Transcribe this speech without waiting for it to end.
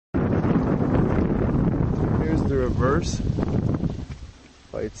the reverse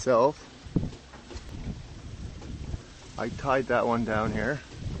by itself. I tied that one down here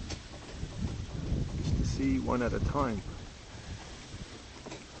just to see one at a time.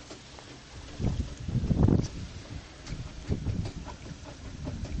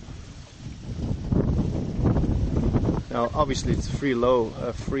 Now obviously it's free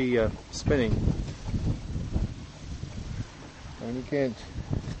spinning, and you can't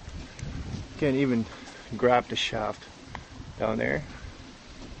even grab the shaft down there.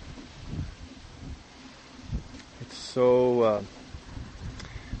 It's so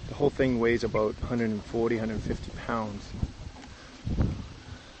the whole thing weighs about 140, 150 pounds.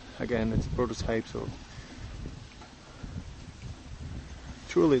 Again, it's a prototype, so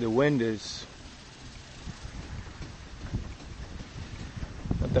truly the wind is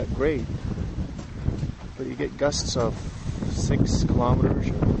not that great, but you get gusts of 6 kilometers.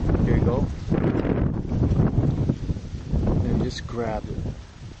 Here you go, and just grab it.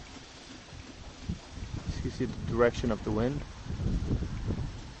 So you see the direction of the wind,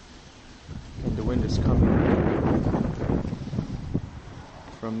 and the wind is coming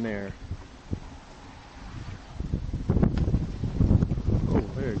from there. Oh,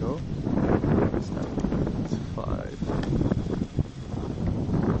 there you go. What's that? It's 5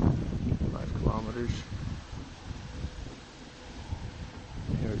 kilometers.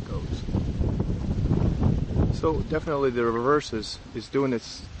 There it goes. So definitely the reverse is doing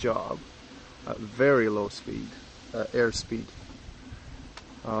its job at very low speed, air speed.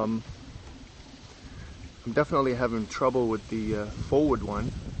 I'm definitely having trouble with the forward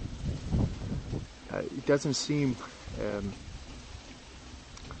one. It doesn't seem,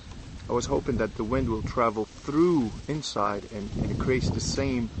 I was hoping that the wind will travel through inside and it creates the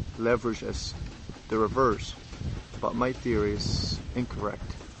same leverage as the reverse, but my theory is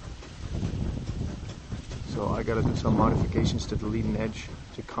incorrect. So I gotta do some modifications to the leading edge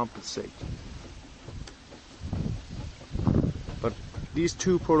to compensate. But these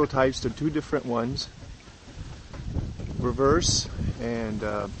two prototypes, they're two different ones, reverse and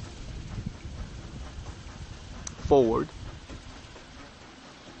forward,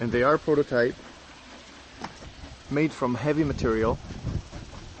 and they are prototype, made from heavy material,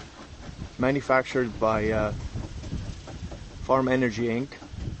 manufactured by Farm Energy Inc.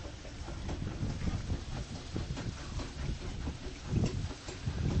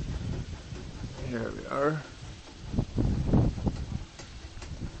 Here we are.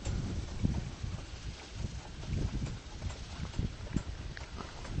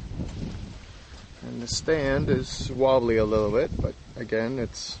 And the stand is wobbly a little bit, but again,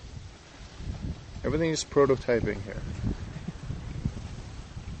 everything is prototyping here.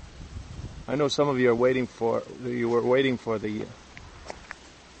 I know some of you are waiting for the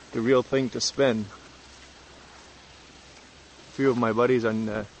real thing to spin. A few of my buddies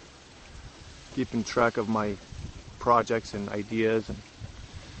are keeping track of my projects and ideas, and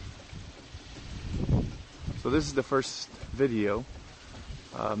so this is the first video.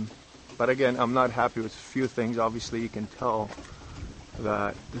 But again, I'm not happy with a few things. Obviously, you can tell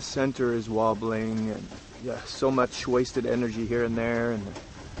that the center is wobbling, and yeah, so much wasted energy here and there, and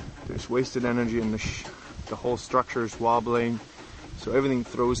there's wasted energy in the whole structure is wobbling, so everything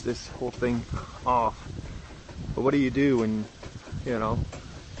throws this whole thing off. But what do you do when, you know,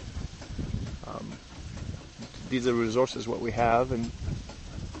 these are resources what we have, and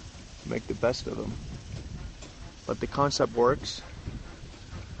make the best of them. But the concept works,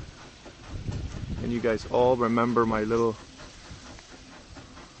 and you guys all remember my little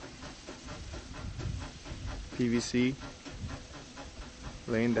PVC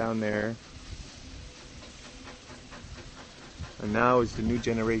laying down there. And now is the new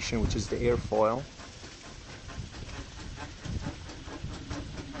generation, which is the airfoil.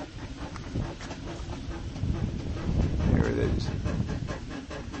 There it is.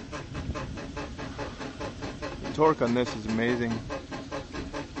 The torque on this is amazing.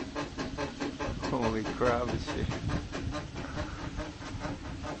 Holy crap, let's see.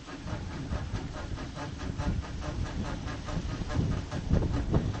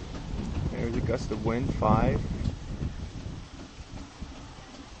 There's a gust of wind, 5.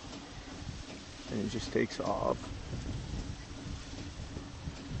 And it just takes off.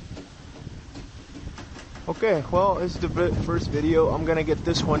 Okay, well, this is the first video. I'm gonna get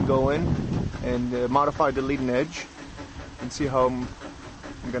this one going and modify the leading edge and see how I'm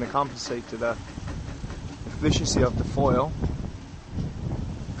gonna compensate to the efficiency of the foil.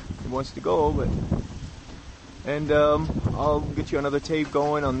 It wants to go, but I'll get you another tape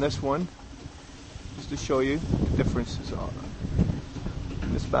going on this one just to show you the differences.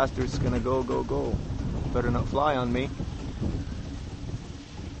 This bastard's gonna go. Better not fly on me.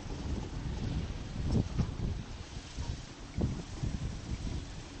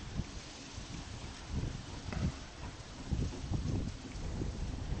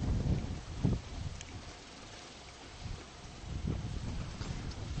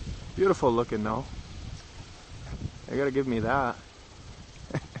 Beautiful looking though. You gotta give me that.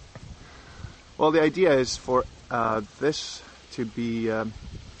 Well, the idea is for this to be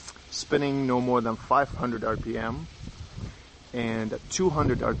spinning no more than 500 RPM, and at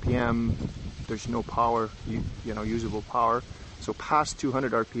 200 RPM there's no power, you know, usable power. So past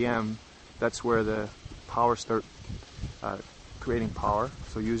 200 RPM, that's where the power start creating power,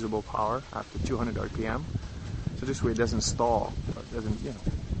 so usable power after 200 RPM. So this way it doesn't stall, or it doesn't, you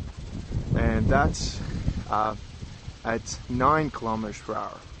know. And that's at 9 kilometers per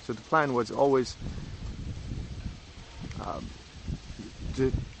hour. So the plan was always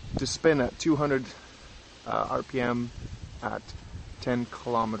to spin at 200 RPM at 10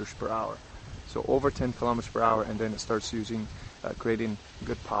 kilometers per hour. So over 10 kilometers per hour, and then it starts creating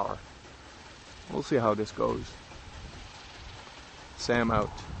good power. We'll see how this goes. Sam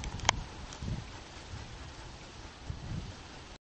out.